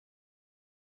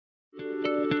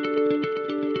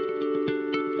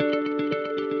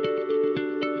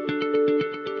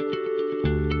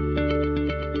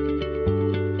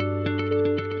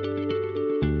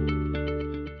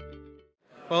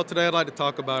Well, today I'd like to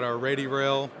talk about our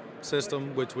Redi-Rail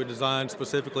system, which we designed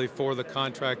specifically for the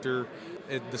contractor.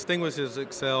 It distinguishes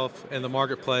itself in the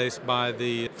marketplace by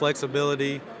the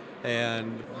flexibility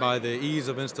and by the ease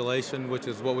of installation, which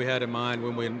is what we had in mind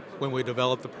when we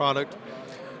developed the product.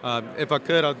 If I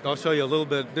could, I'll show you a little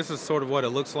bit. This is sort of what it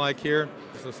looks like here.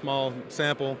 It's a small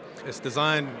sample. It's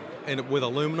designed with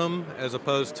aluminum as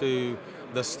opposed to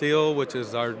the steel, which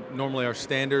is normally our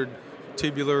standard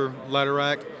tubular ladder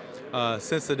rack.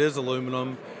 Since it is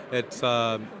aluminum, it's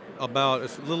a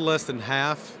little less than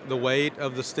half the weight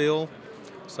of the steel.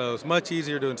 So it's much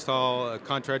easier to install. A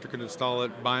contractor can install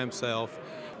it by himself.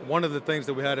 One of the things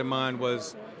that we had in mind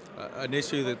was an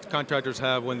issue that contractors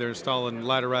have when they're installing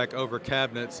ladder rack over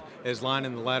cabinets is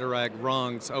lining the ladder rack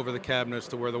rungs over the cabinets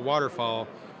to where the waterfall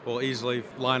will easily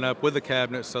line up with the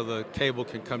cabinet so the cable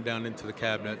can come down into the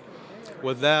cabinet.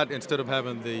 With that, instead of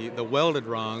having the welded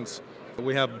rungs,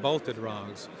 we have bolted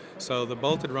rungs. So the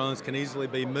bolted rungs can easily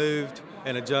be moved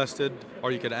and adjusted,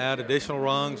 or you could add additional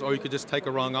rungs, or you could just take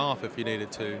a rung off if you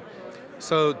needed to.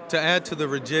 So to add to the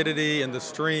rigidity and the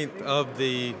strength of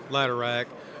the ladder rack,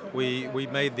 we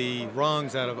made the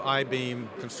rungs out of I-beam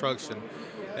construction.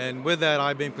 And with that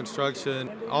I-beam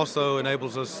construction also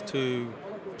enables us to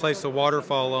place the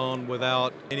waterfall on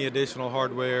without any additional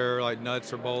hardware like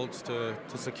nuts or bolts to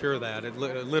secure that. It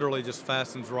literally just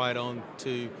fastens right on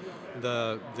to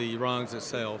the rungs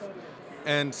itself.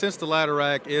 And since the ladder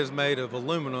rack is made of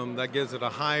aluminum, that gives it a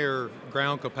higher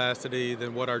ground capacity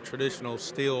than what our traditional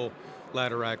steel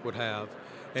ladder rack would have.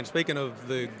 And speaking of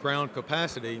the ground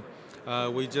capacity,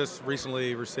 we just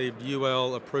recently received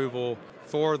UL approval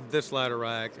for this ladder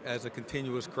rack as a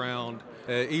continuous ground.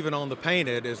 Even on the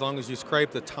painted, as long as you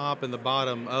scrape the top and the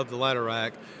bottom of the ladder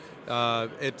rack,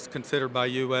 it's considered by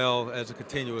UL as a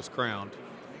continuous ground.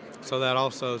 So that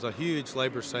also is a huge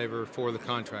labor saver for the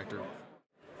contractor.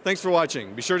 Thanks for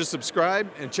watching. Be sure to subscribe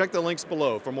and check the links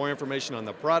below for more information on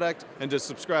the product and to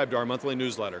subscribe to our monthly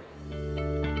newsletter.